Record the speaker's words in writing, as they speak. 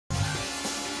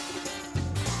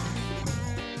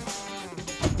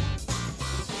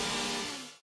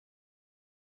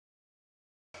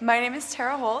My name is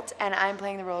Tara Holt, and I'm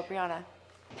playing the role of Brianna.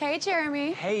 Hey,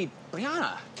 Jeremy. Hey,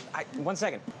 Brianna. 1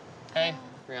 second. Hey,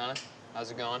 Brianna. How's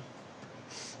it going?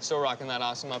 Still rocking that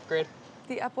awesome upgrade?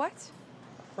 The up what?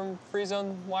 From Free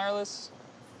Zone Wireless.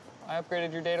 I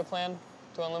upgraded your data plan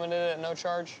to unlimited at no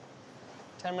charge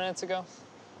 10 minutes ago.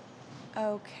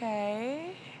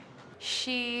 Okay.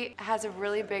 She has a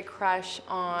really big crush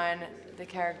on the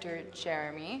character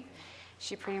Jeremy.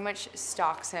 She pretty much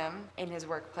stalks him in his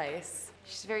workplace.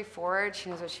 She's very forward, she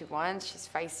knows what she wants, she's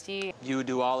feisty. You would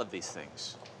do all of these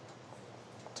things.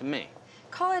 To me.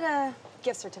 Call it a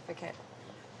gift certificate.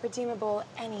 Redeemable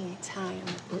any time.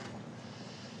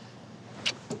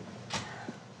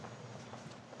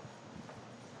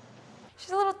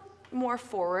 She's a little more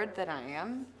forward than I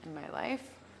am in my life,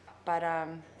 but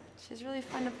she's really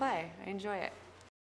fun to play. I enjoy it.